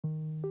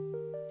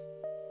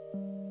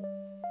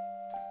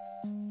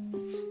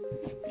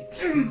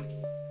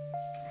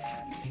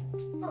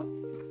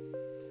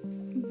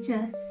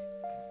Just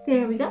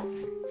there we go.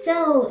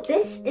 So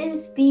this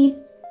is the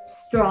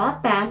straw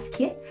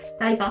basket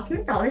that I got from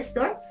the dollar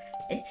store.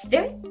 It's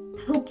very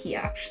pokey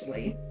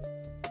actually.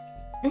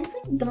 And it's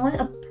like not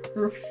a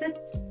perfect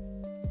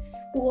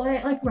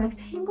square, like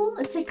rectangle.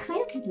 It's like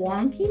kind of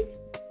wonky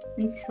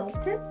and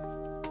tilted.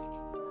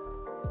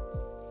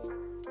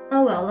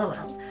 Oh well, oh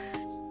well.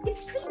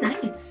 It's pretty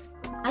nice.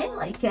 I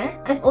like it.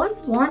 I've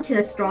always wanted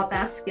a straw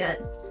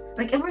basket.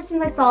 Like ever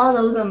since I saw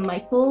those on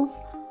Michael's.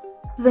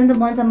 Then the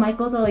ones on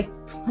Michael's are like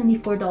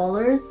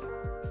 $24.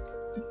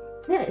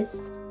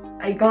 This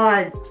I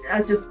got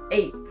as just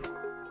 8.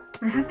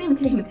 I haven't even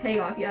taken the tag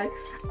off yet.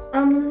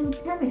 Can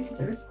I have my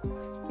scissors?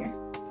 Here.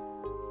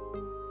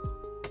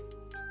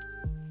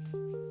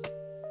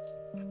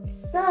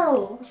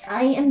 So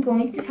I am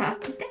going to have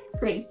to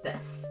decorate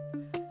this.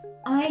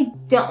 I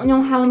don't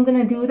know how I'm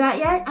gonna do that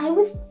yet. I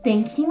was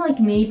thinking like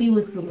maybe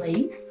with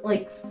lace,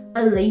 like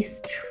a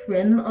lace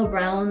trim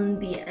around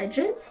the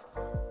edges,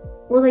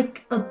 or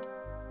like a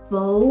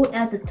bow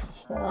at the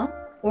top,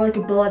 or like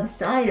a bow at the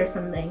side or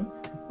something.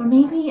 Or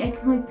maybe I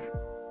can like,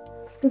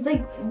 cause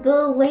like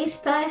the lace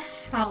that I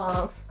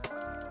have,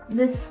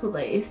 this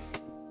lace,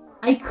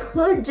 I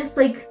could just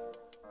like,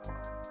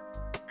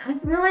 I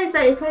realized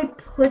that if I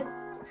put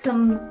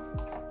some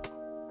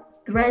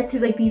thread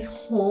through like these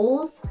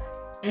holes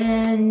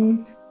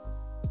and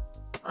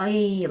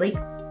I like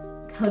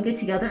tug it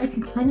together, I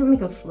can kind of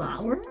make a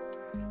flower.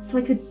 So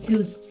I could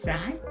do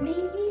that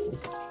maybe?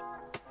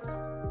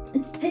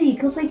 It's pity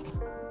because like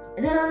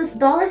the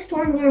dollar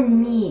store near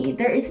me,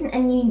 there isn't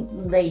any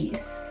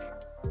lace.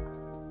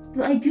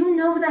 But I do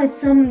know that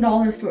some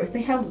dollar stores,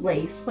 they have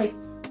lace. Like,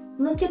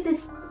 look at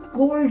this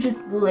gorgeous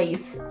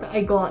lace that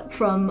I got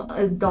from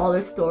a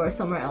dollar store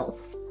somewhere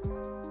else.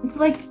 It's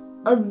like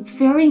a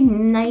very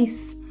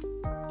nice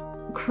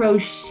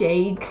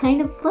crocheted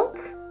kind of look.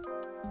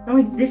 And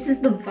like this is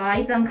the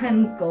vibe I'm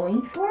kind of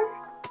going for.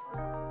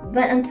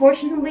 But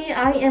unfortunately,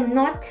 I am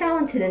not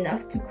talented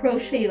enough to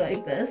crochet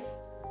like this.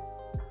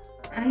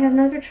 I have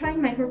never tried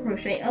micro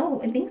crochet.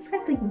 Oh, I think it's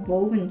got like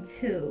woven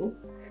too.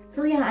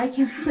 So yeah, I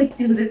can't really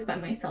do this by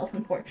myself,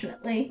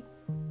 unfortunately.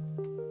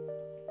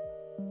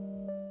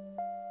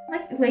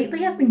 Like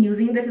lately I've been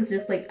using this as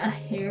just like a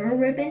hair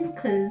ribbon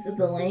because of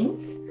the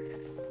length.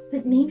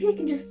 But maybe I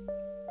can just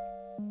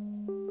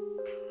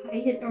tie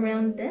it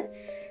around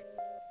this.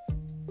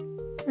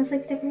 That's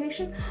like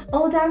decoration.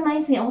 Oh, that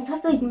reminds me, I also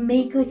have to like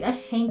make like a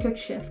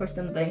handkerchief or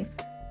something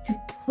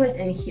to put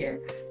in here.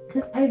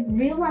 Because I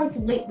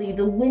realized lately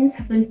the winds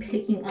have been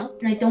picking up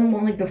and I don't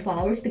want like the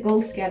flowers to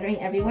go scattering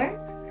everywhere.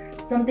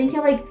 So I'm thinking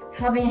like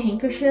having a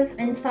handkerchief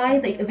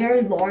inside, like a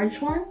very large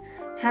one.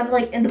 Have it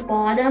like in the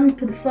bottom,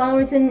 put the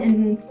flowers in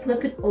and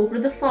flip it over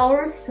the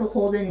flowers to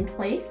hold it in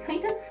place,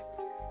 kind of.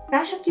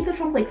 That should keep it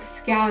from like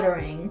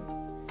scattering.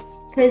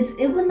 Because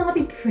it would not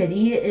be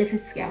pretty if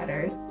it's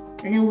scattered.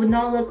 And it would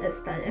not look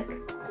aesthetic.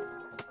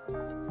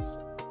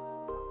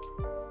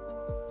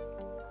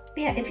 But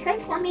yeah, if you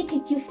guys want me to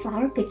take you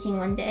flower picking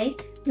one day,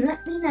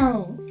 let me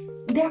know.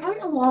 There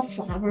aren't a lot of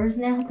flowers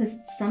now because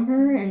it's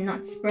summer and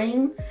not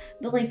spring.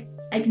 But like,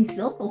 I can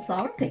still go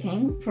flower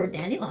picking for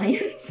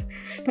dandelions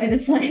by the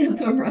side of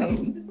the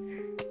road.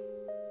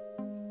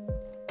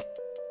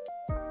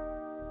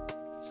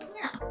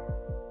 Yeah.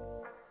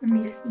 Let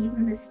me just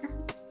even this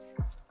out.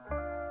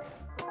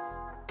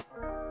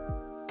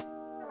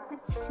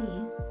 Let's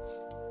see.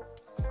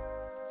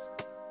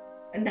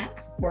 And that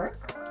could work.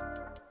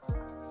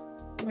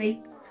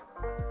 Like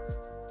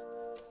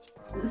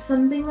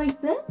something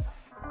like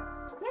this.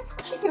 That's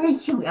actually very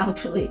cute,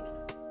 actually.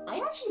 I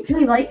actually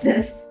really like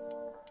this.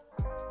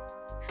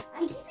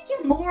 I need to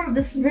get more of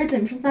this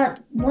ribbon from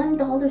that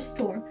 $1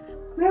 store.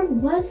 Where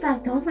was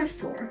that dollar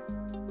store?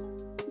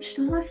 Which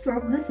dollar store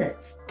was it?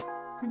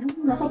 I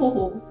don't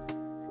know.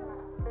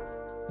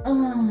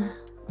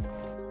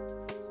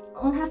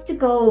 I'll have to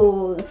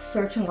go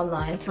searching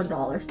online for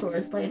dollar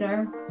stores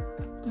later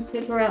and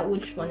figure out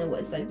which one it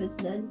was I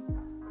visited.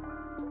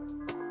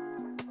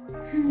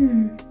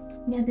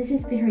 Yeah, this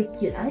is very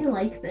cute. I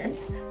like this.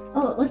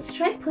 Oh, let's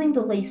try putting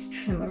the lace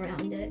trim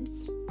around it.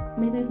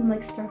 Maybe we can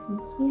like start from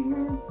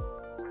here.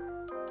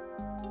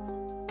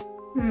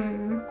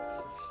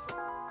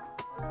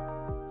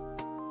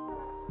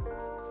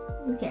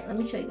 Okay, let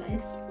me show you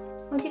guys.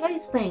 What do you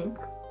guys think?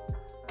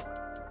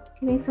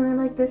 Do you think something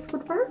like this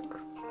would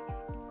work?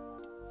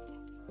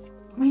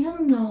 I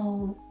don't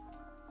know.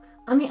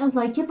 I mean, I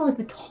like it, but like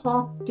the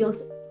top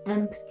feels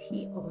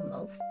empty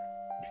almost.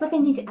 I feel like I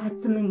need to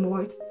add something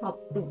more to the top.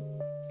 Ooh,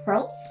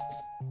 pearls?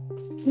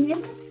 Maybe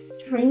I could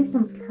string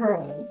some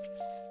pearls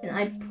and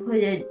I put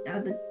it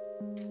at the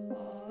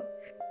top.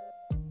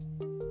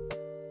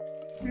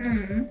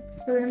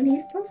 But then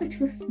these pearls are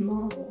too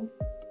small.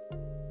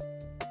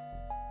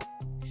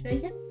 Should I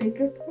get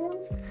bigger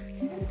pearls? I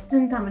think it's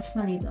doing that much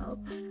money though.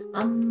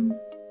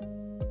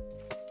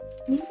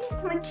 Maybe I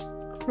can like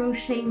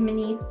crochet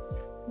mini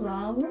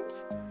flowers?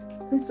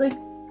 It's like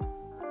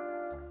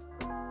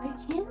I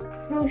can't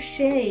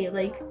crochet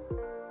like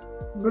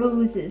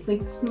roses,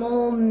 like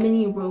small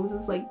mini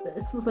roses like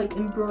this with like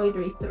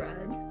embroidery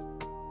thread.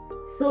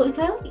 So if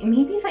I like,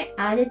 maybe if I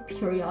add it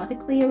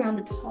periodically around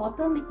the top,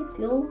 it'll make it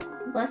feel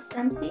less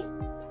empty.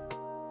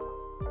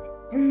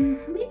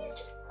 Maybe it's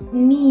just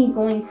me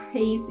going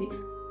crazy.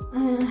 I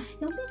don't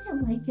think I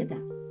like it that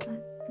much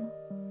though.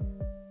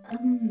 At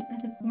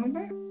the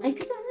corner? I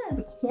could add it at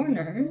the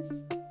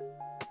corners.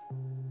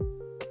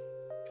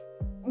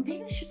 Or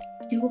maybe I should just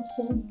do a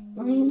whole,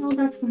 I know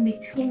that's gonna be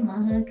too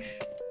much.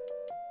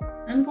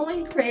 I'm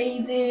going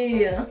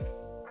crazy.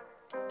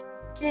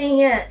 Dang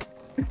it.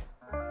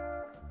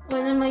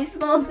 What am I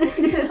supposed to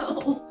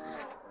do?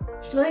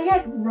 Should I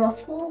get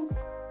ruffles?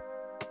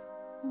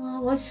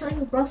 What should I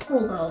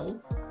ruffle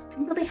though? I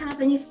don't really have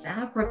any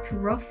fabric to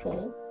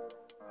ruffle.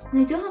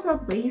 And I do have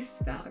that lace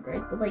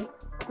fabric, but like,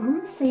 I'm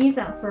gonna save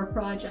that for a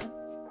project.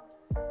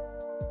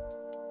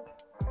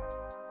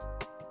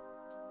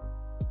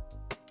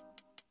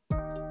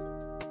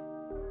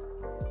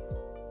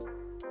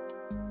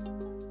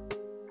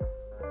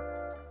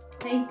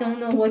 I don't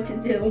know what to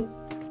do.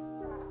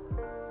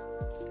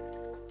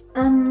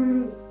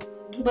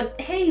 But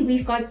hey,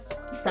 we've got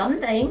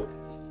something.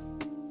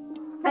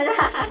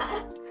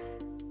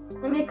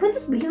 I mean, I could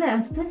just leave it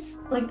as this.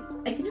 Like,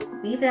 I could just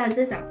leave it as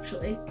this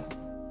actually.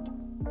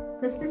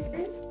 Because this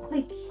is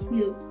quite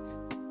cute.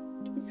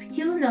 It's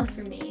cute enough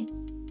for me.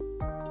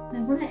 I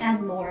want to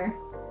add more.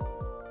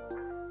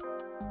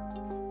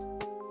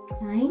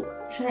 Twine?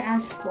 Should I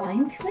add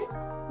twine to it?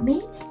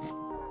 Maybe?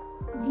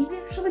 Maybe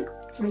I should like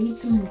braid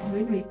some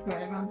embroidery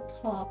thread around the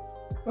top.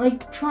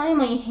 Like, try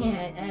my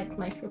hand at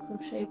micro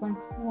crochet once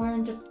more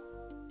and just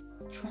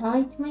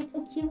try to make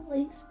a cute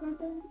lace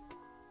ribbon.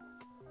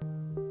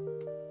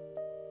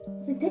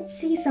 I did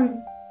see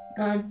some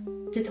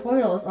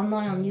tutorials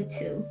online on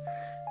YouTube,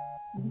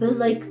 but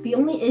like the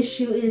only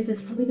issue is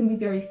it's probably gonna be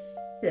very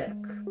thick.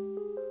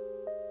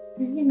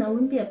 And you know, it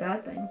wouldn't be a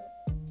bad thing.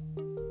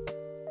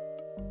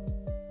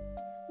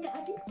 Yeah,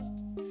 I think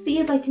I'll see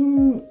if I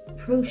can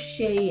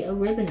crochet a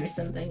ribbon or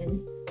something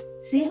and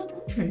see how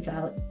that turns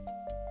out.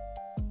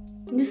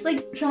 Just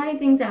like try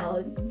things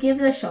out,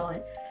 give it a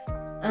shot.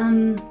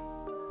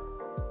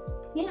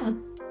 Yeah,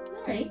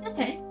 alright,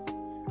 okay.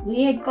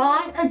 We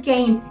got a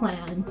game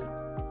plan.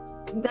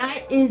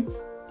 That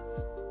is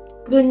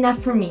good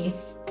enough for me.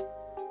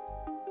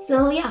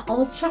 So yeah,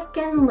 I'll check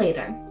in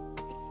later.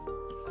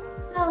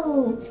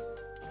 So,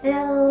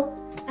 hello.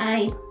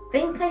 I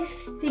think I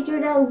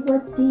figured out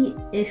what the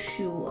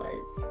issue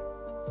was.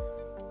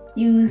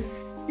 You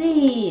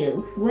see,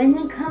 when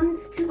it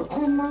comes to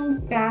online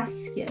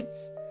baskets,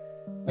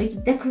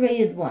 like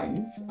decorated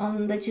ones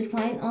that you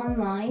find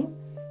online,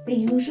 they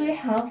usually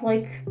have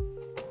like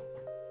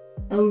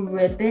a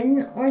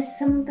ribbon or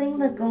something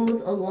that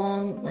goes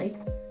along like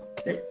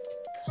the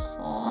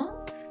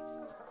top.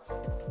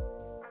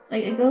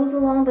 Like it goes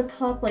along the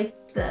top like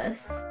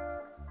this,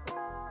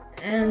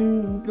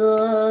 and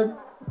the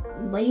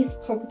lace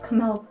part will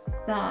come out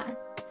like that.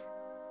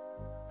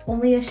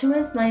 Only issue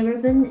is my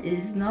ribbon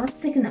is not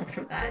thick enough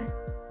for that.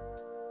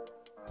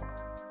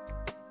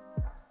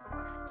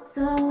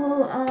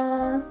 So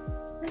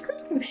I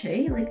could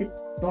crochet like a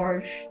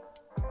large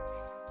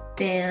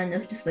span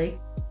of just like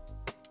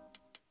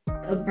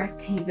a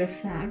rectangular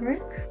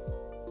fabric.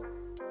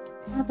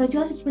 But I do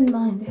have to keep in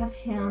mind they have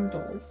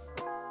handles.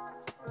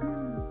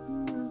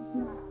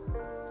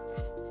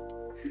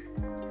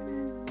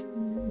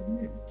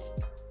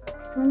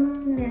 So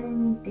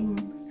many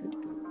things to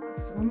do,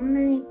 so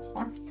many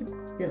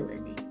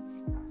possibilities.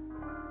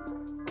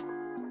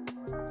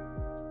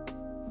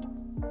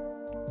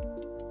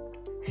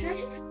 Should I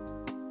just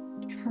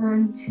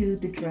turn to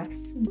the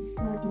dress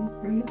instead and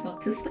worry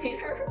about this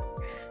later?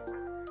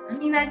 I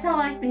mean, that's how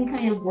I've been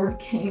kind of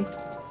working.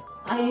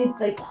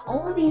 Like,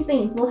 all of these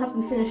things will have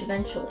to be finished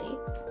eventually,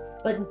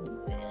 but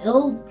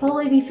it'll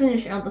probably be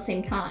finished around the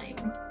same time.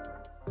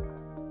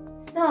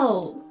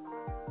 So,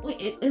 wait,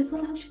 it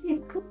will actually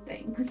be a good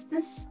thing, because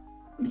this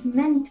is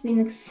meant to be an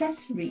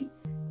accessory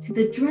to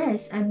the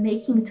dress I'm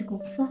making to go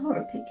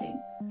flower picking.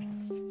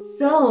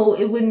 So,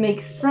 it would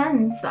make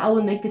sense that I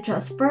would make the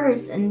dress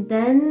first and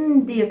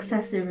then the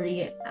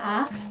accessory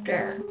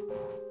after.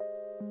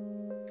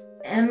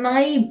 Am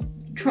I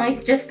trying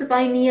to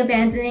justify me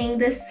abandoning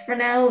this for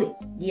now?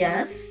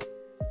 Yes.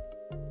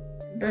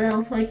 But I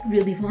also like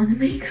really want to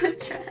make a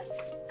dress.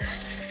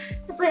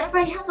 It's like I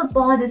already have the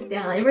bodice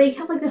down. I already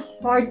have like the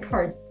hard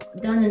part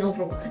done and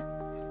over with.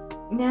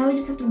 Now I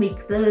just have to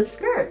make the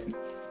skirt.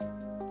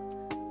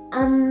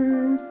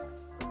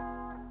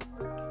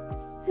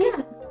 So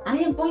yeah, I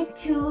am going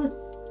to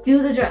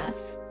do the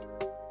dress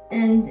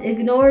and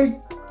ignore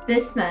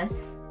this mess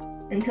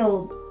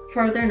until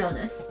further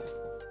notice.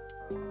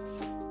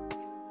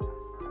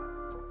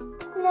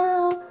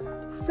 Hello.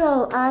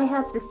 So I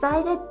have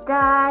decided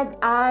that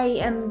I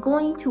am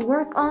going to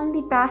work on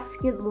the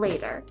basket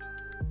later.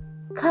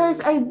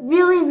 Cause I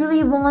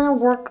really want to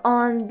work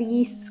on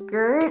the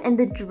skirt and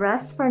the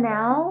dress for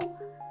now.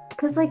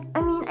 Cause like,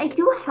 I mean, I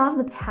do have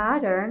the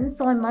pattern,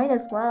 so I might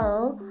as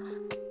well.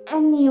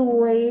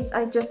 Anyways,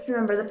 I just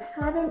remember the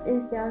pattern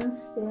is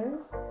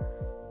downstairs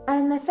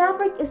and my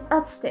fabric is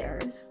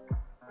upstairs.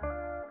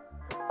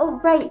 Oh,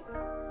 right.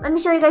 Let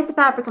me show you guys the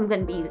fabric I'm going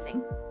to be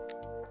using.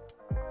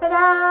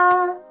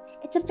 Ta-da!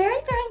 It's a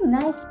very, very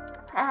nice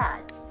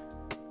pad.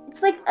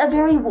 It's like a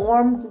very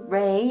warm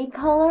gray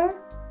color.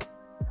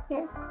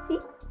 Here, see?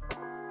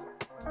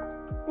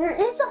 There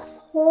is a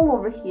hole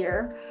over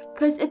here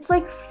because it's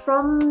like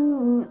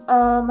from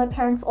my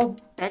parents'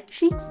 old bed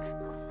sheets.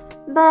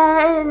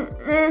 But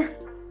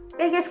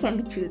beggars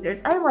can't be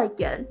choosers. I like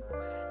it.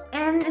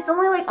 And it's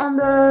only like on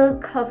the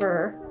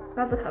cover.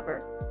 Not the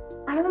cover.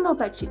 I don't know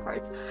bedsheet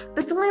parts.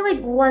 But it's only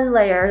like one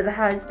layer that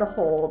has the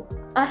hole.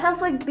 I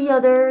have like the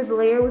other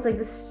layer with like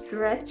the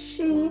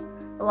stretchy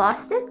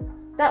elastic.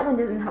 That one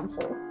doesn't have a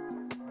hole.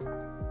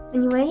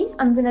 Anyways,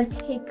 I'm gonna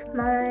take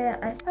my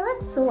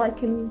iPad so I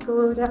can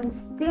go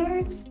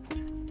downstairs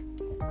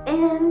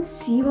and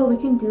see what we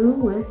can do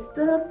with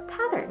the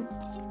pattern.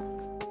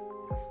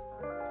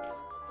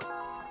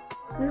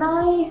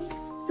 My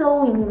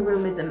sewing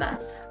room is a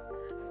mess.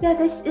 Yeah,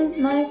 this is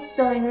my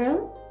sewing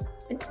room.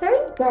 It's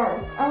very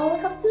dark. I'll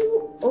have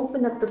to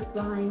open up the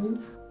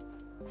blinds.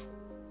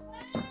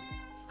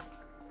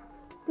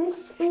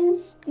 This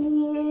is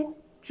the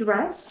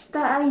dress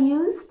that I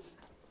used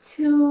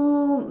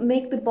to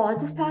make the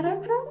bodice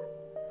pattern from.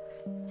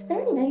 It's a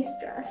very nice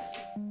dress.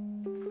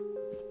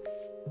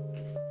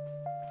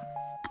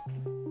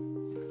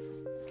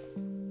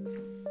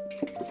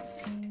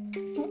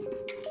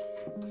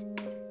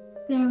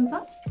 There we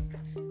go.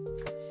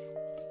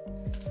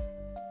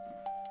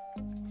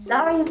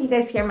 Sorry if you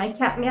guys hear my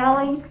cat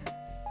meowing.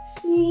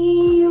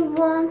 She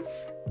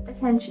wants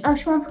attention. Oh,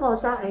 she wants to go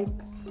outside.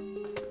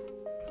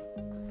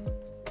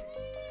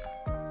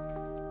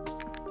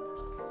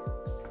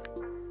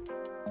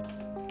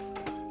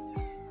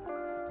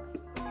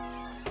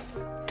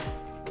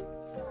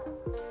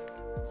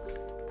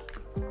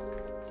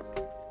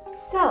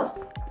 So,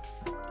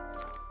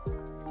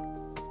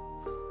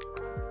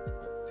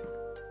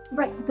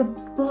 right, the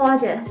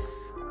bodice.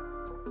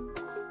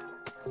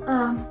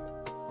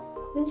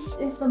 This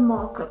is the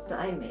mock-up that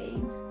I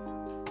made.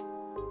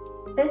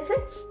 It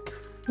fits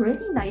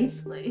pretty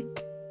nicely.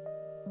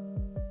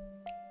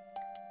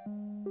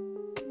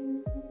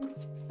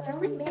 I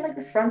only made like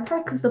the front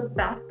part because the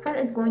back part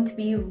is going to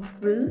be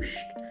ruched.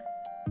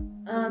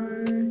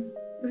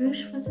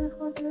 What's it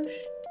called?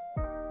 Ruched?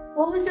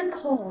 What was it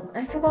called?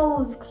 I forgot what it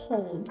was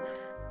called.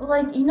 But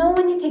like, you know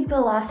when you take the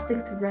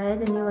elastic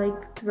thread and you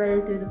like thread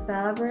it through the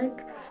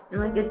fabric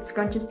and like it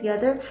scrunches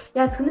together?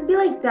 Yeah, it's gonna be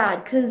like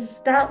that because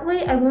that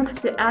way I won't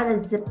have to add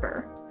a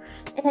zipper.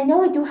 And I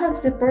know I do have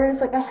zippers,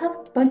 like I have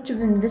a bunch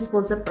of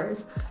invisible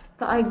zippers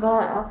that I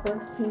got off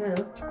of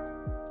Temu.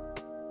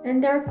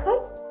 And they're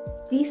quite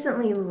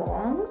decently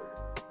long,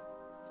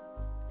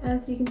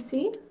 as you can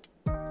see.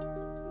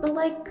 But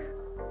like,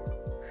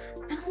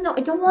 I don't know,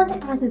 I don't want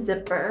to add a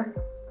zipper.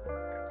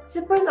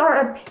 Zippers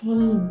are a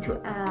pain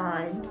to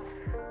add.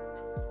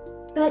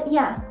 But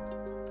yeah,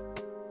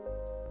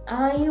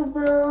 I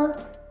will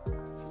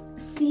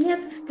see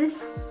if this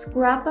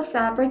scrap of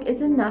fabric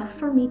is enough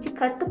for me to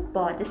cut the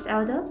bodice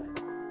out of.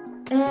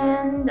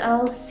 And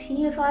I'll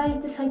see if I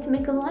decide to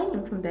make a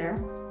lining from there.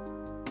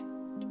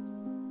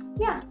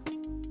 Yeah.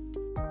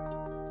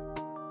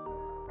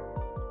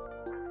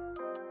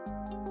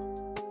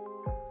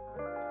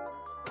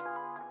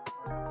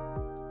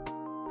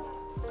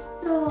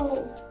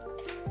 So,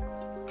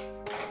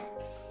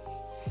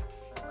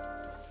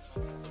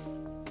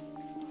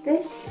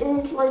 this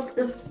is like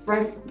the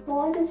front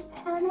bodice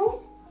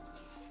panel.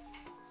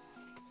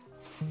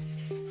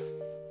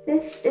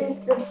 This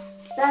is the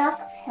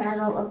back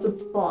panel of the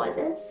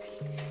bodice.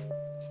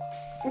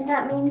 And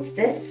that means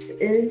this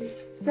is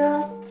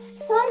the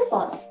side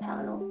bodice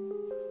panel.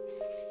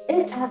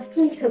 It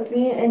actually took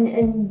me an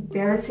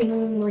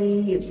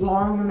embarrassingly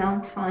long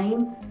amount of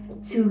time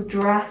to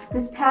draft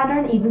this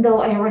pattern, even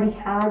though I already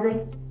had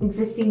an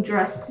existing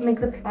dress to make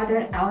the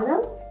pattern out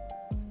of.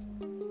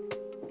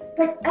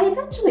 But I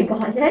eventually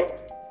got it.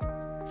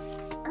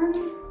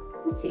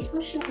 Let's see,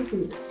 how should I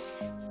do this?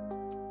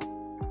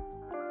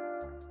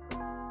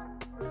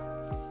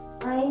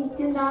 I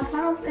do not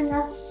have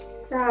enough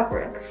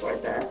fabric for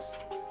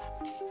this.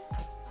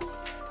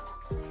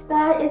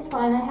 That is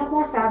fine, I have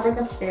more fabric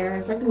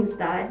upstairs, I can use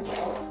that.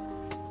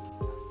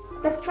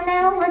 But for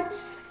now,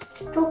 let's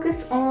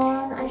focus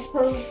on, I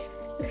suppose,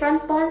 the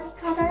front bodice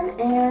pattern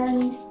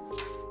and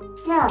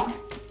yeah,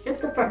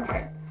 just the front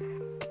part.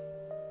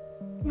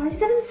 Now I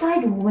just have to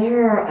decide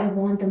where I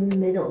want the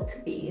middle to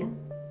be.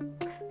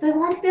 Do I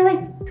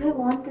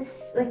want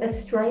this like a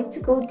stripe to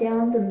go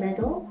down the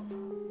middle?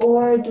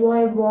 Or do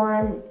I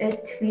want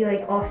it to be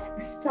like off to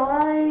the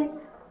side?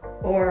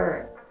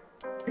 Or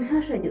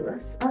how should I do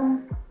this?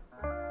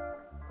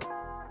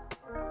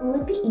 Will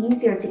it be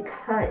easier to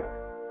cut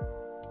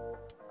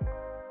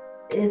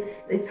if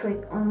it's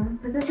like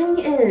but the thing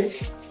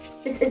is,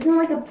 this isn't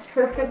like a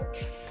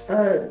perfect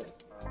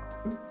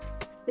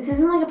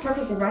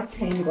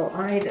rectangle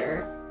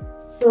either.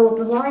 So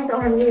the lines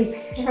aren't really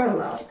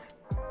parallel.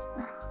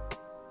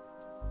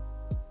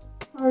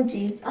 Oh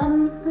geez,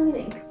 let me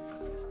think.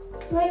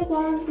 Do I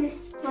want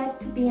this stripe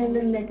to be in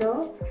the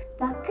middle?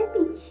 That could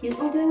be cute.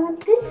 Or do I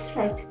want this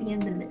stripe to be in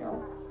the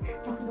middle?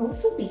 That could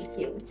also be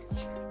cute.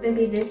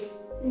 Maybe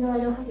this. No, I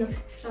don't have enough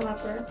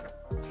fabric.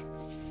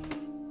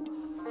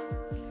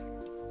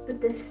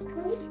 But this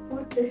stripe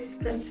or this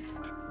stripe?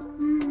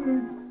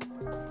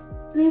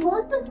 Do we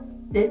want the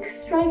thick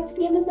stripe to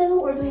be in the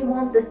middle, or do we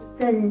want the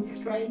thin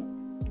stripe?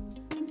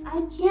 Because I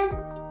can't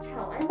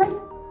tell. I like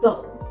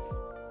both.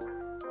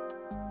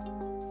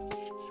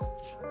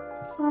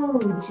 Oh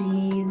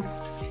jeez.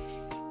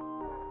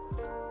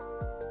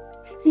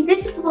 See,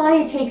 this is why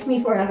it takes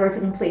me forever to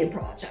complete a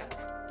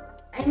project.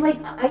 I'm like,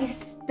 I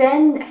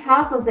spend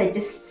half of it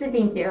just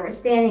sitting here or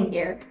standing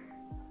here,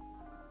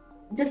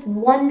 just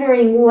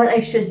wondering what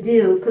I should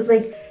do, because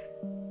like,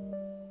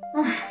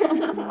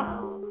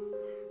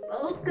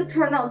 both could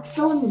turn out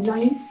so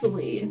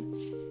nicely.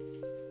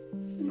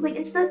 Like,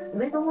 is the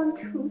middle one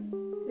too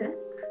thick?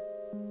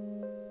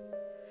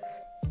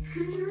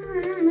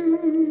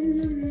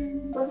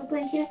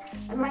 Possibly here.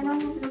 I might not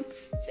have enough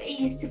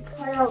space to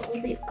cut out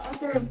all the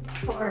other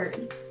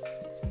parts.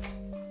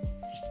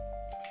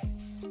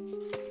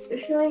 Or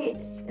should I?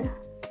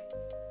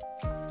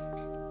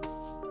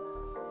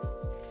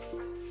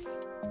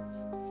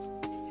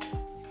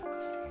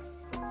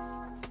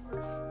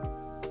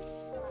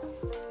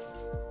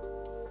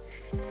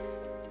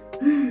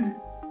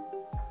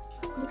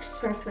 Which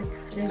stripe do I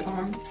cut it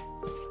on?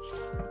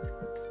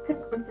 Thick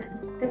or thin?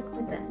 Thick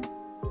or thin?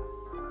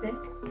 Thick.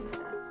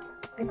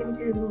 I can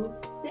do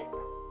thick,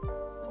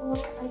 or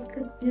I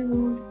could do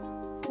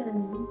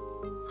thin.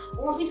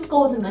 Or let me just go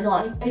with the middle.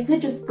 I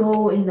could just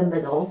go in the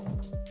middle.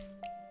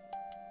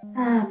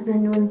 But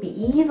then it wouldn't be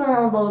even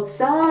on both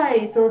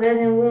sides, so then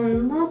it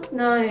wouldn't look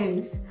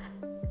nice.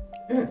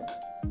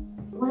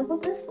 What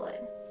about this way?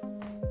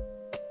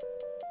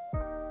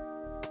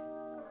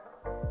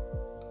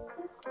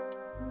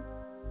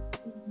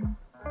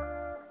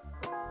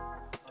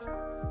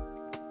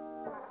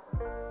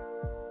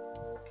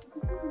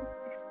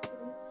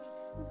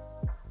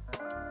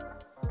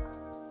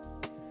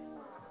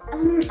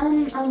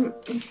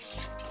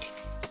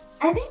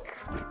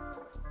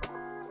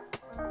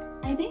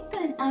 I think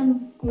that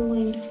I'm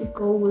going to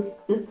go with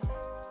the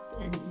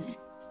thin,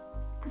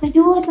 because I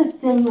do like the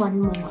thin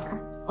one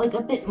more, like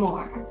a bit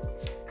more,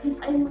 because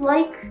I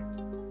like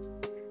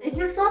it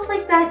gives off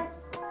like that,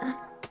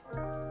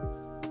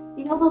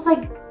 you know, those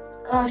like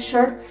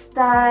shirts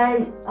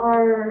that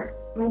are,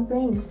 my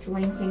brain is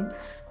blanking.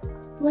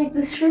 Like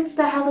the shirts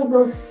that have like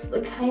those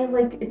like kind of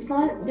like,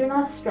 they're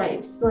not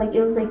stripes, like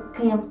it was like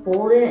kind of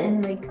folded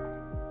and like,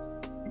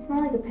 it's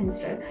not like a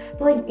pinstripe,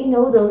 but like, you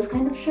know, those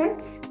kind of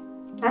shirts.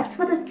 That's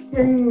what a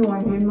thin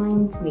one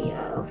reminds me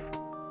of.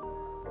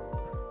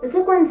 The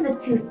thick one's a bit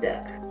too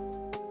thick.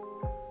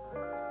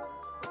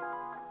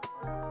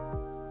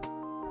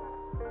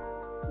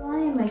 Why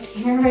am I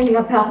caring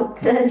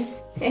about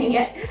this? Dang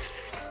it.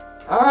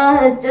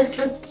 It's just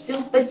a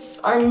stupid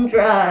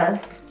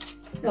sundress.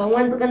 No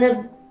one's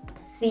gonna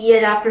see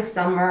it after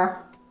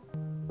summer.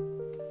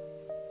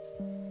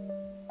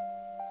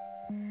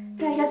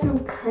 I guess I'm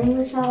cutting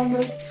this out of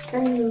the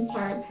thin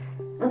part.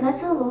 Oh,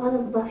 that's a lot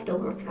of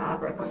leftover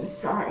fabric on the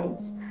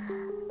sides.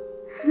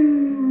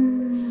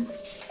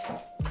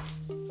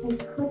 I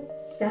could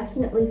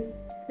definitely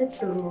fit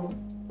the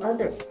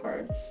other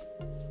parts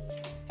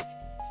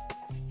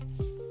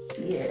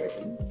here,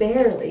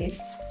 barely.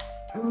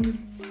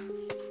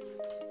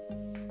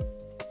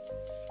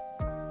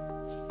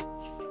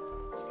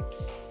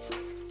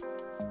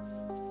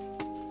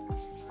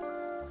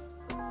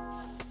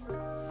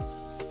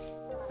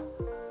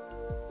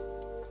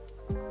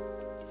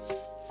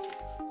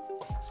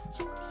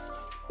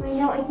 You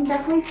know, I can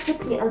definitely fit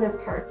the other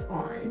parts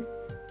on,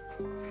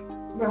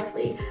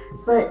 roughly,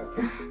 but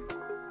if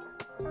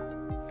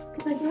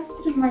I have to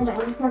keep in mind that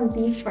I just want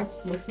these parts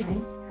to look nice.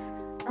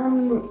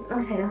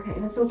 Okay,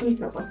 let's open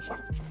these up once more.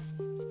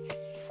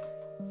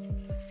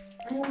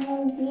 I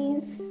want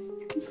these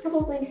to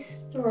probably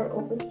start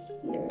over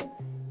here,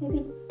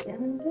 maybe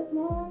down a bit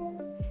more.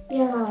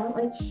 Yeah,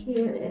 like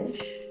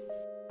here-ish.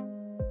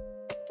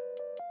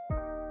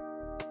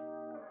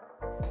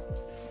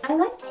 I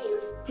like to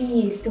use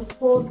these to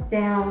hold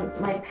down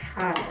my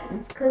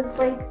patterns, because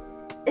like,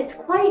 it's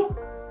quite,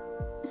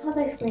 how do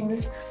I explain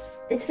this?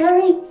 It's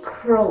very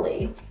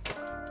curly.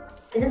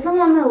 It doesn't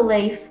want to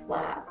lay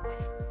flat.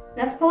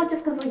 That's probably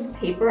just because of the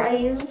paper I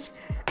use.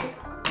 I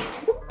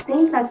don't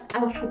think that's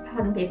actual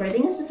pattern paper. I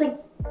think it's just like,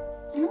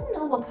 I don't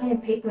know what kind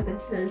of paper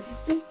this is.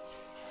 It's just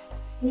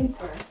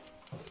paper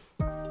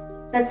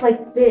that's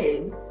like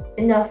big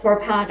enough for a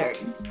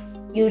pattern.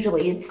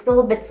 Usually it's still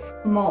a bit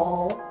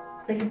small,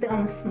 like a bit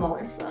on the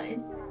smaller side.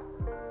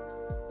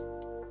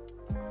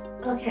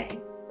 Okay,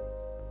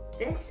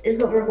 this is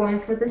what we're going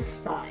for this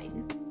side.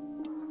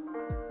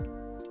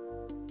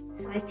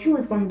 Side 2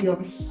 is going to be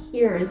over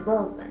here as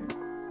well then.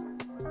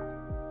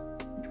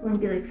 It's going to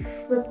be like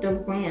flipped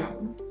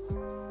around.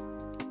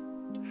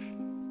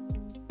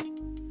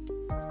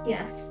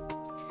 Yes,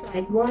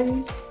 side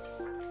 1.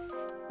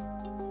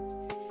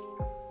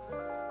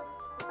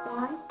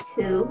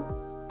 two.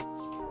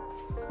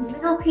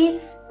 Middle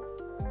piece.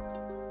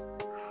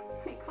 Oh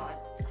my god.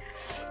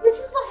 This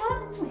is what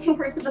happens when you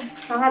work with a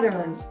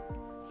pattern.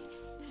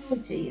 Oh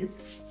jeez.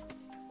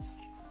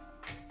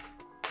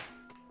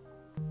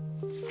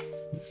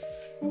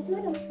 I do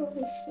it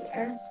over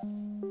here.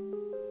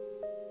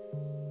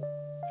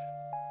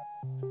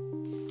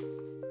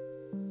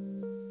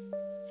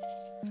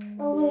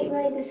 Oh wait,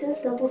 right, this is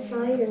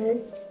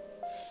double-sided.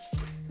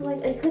 So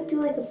like I could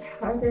do like a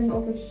pattern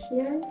over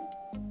here.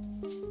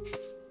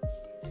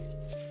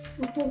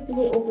 I could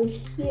do it over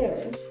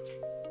here.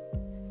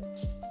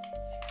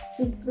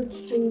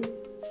 Duplicate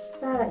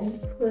that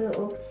and put it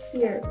over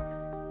here.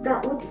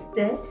 That would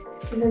fit.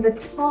 And then the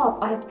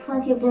top, I have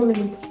plenty of room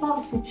in the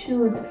top to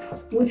choose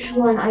which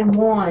one I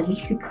want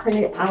to cut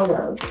it out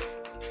of. Does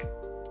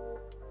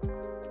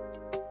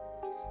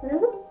that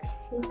look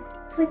okay?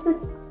 It's like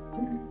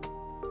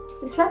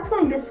the straps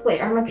going this way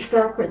are much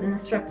darker than the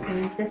straps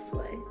going this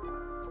way.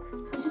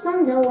 So I just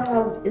don't know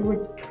how it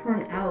would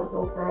turn out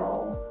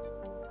overall.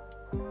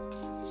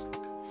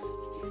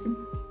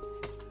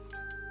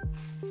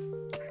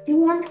 Do you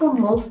want to go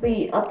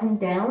mostly up and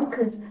down?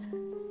 Because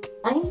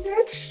I'm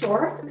very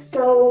short,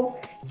 so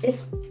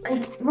if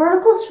like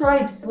vertical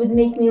stripes would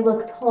make me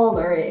look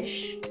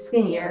taller-ish,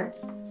 skinnier.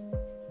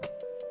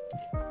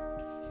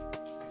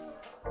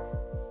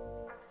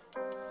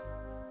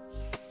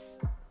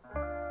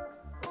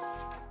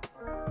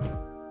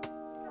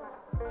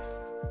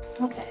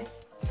 Okay.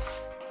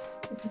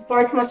 This is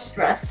far too much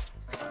stress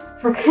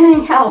for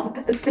cutting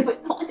out the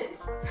stupid bodice.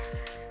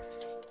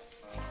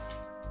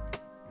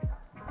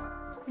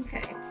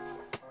 Okay.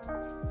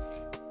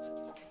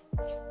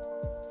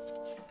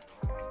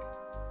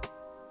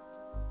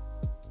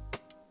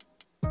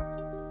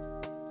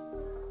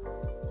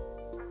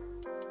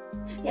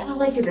 Yeah, I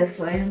like it this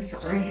way. I'm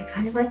sorry.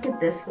 I like it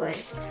this way.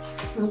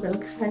 I'm gonna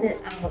cut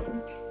it out.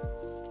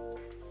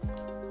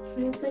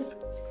 I'm just like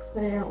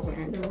cut it out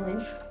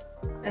randomly.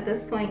 At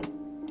this point,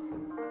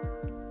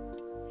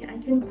 yeah, I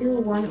can do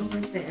one over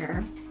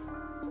there.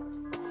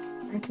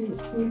 I can use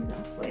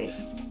that way.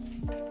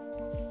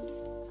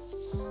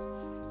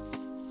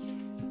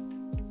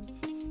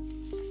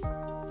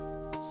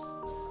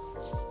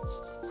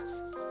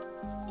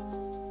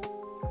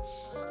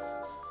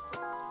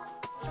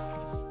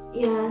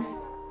 Yes,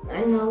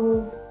 I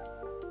know.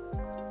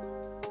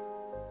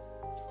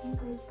 I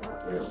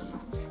got real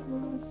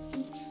nice.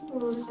 Let's a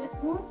little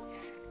bit more.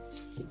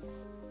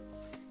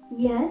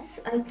 Yes,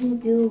 I can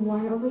do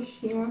one over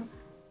here.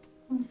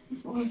 1, 2,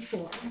 3,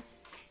 4.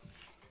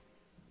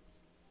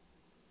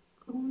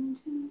 1,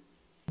 2.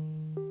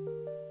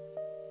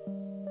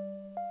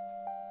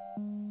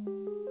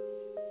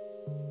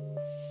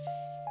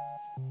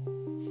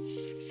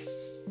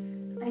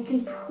 I can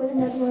put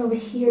another one over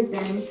here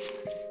then.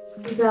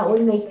 So that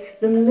would make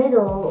the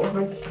middle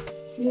over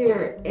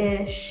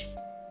here-ish.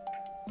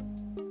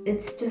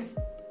 It's just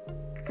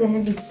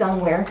gonna be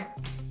somewhere.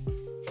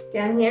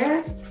 Down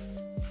here?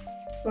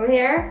 Over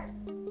here?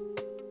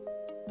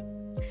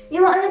 You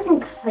know what, I'm just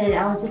gonna cut it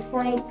out at this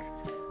point.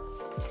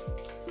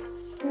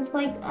 It's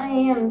like I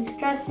am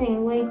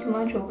stressing way too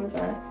much over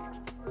this.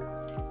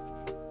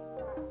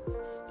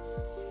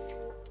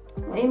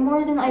 Way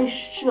more than I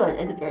should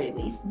at the very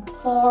least.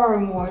 Far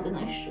more than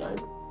I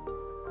should.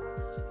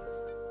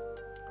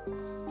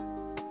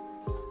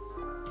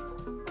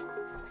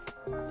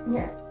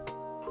 Yeah.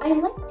 I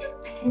like to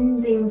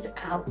pin things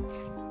out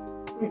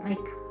when I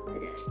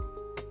cut it.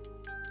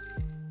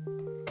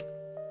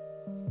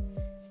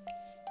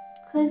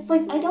 Cause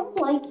like I don't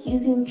like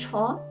using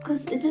chalk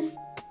because it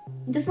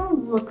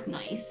doesn't look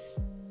nice.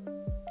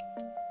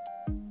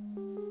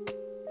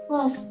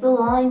 Plus the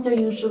lines are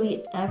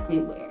usually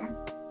everywhere.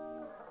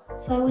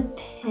 So I would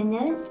pin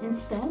it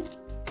instead.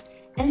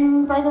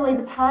 And by the way,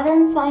 the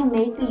patterns I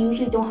make, they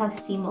usually don't have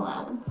seam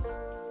allowance.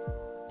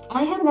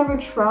 I have never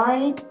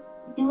tried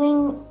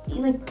doing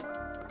like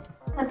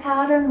a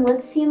pattern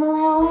with seam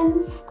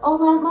allowance all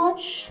that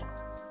much.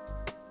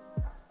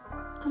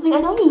 Cause like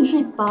I don't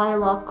usually buy a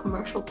lot of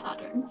commercial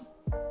patterns.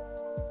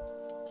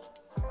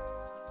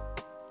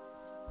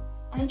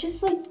 I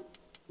just like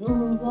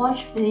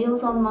watch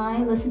videos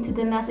online, listen to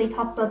them as they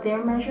talk about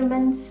their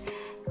measurements,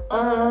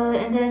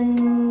 and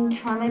then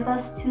try my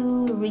best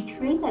to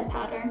recreate that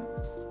pattern.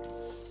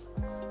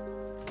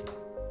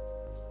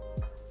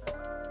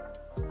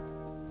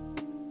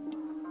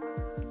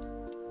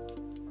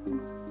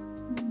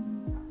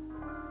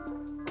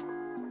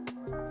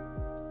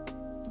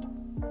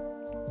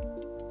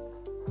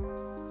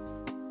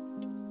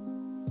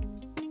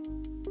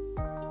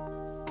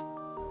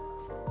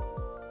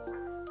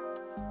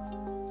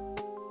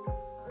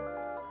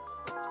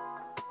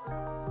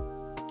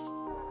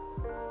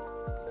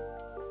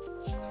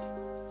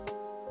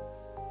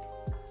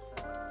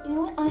 You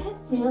know what, I have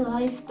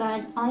realized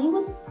that I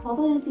would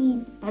probably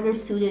be better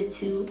suited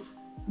to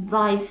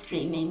live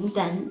streaming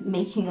than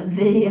making a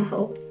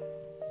video.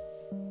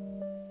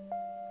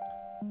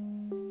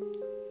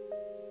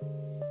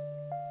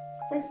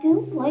 I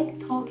do like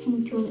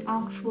talking to an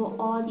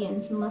actual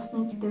audience and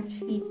listening to their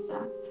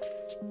feedback.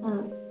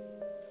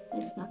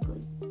 It's not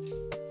good.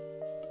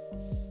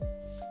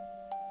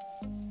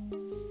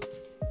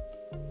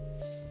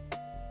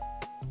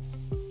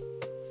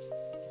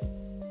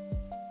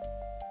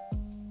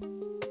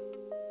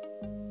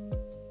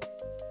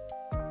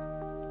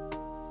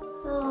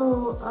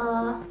 So,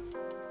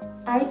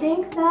 I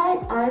think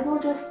that I will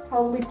just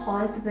probably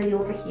pause the video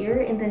over here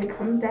and then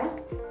come back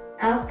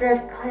after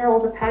I've cut all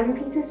the pattern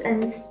pieces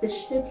and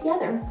stitched it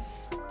together.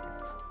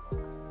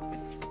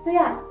 So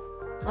yeah,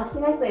 I'll see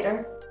you guys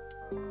later.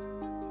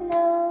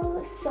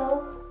 Hello,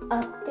 so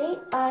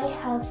update, I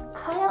have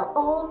cut out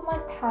all of my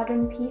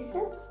pattern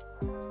pieces.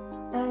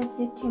 As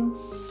you can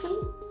see,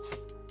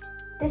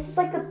 this is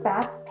like the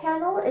back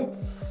panel. It's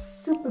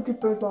super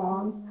duper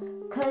long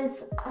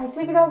because I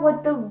figured out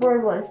what the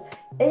word was.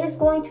 It is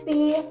going to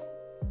be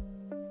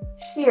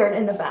sheared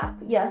in the back.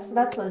 Yes,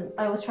 that's what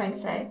I was trying to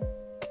say.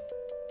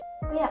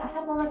 But yeah, I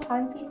have all my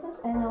pattern pieces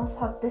and I also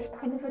have this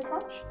kind of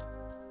attached.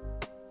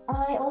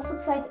 I also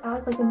decided to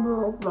add like a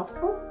little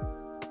ruffle.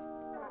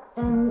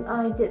 And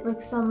I did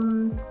like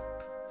some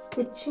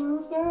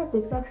stitching here,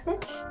 zigzag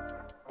stitch.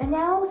 And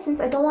now,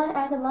 since I don't want to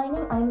add a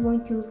lining, I'm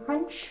going to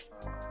French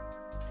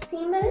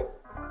seam it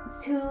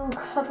to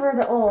cover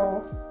it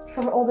all,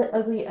 cover all the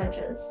ugly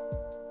edges.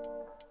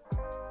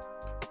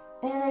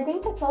 And I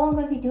think that's all I'm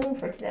going to be doing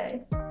for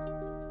today,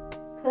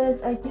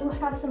 because I do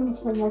have some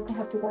homework I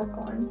have to work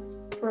on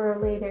for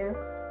later,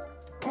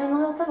 and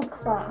I also have a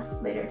class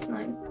later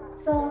tonight.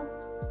 So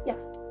yeah,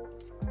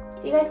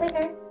 see you guys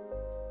later.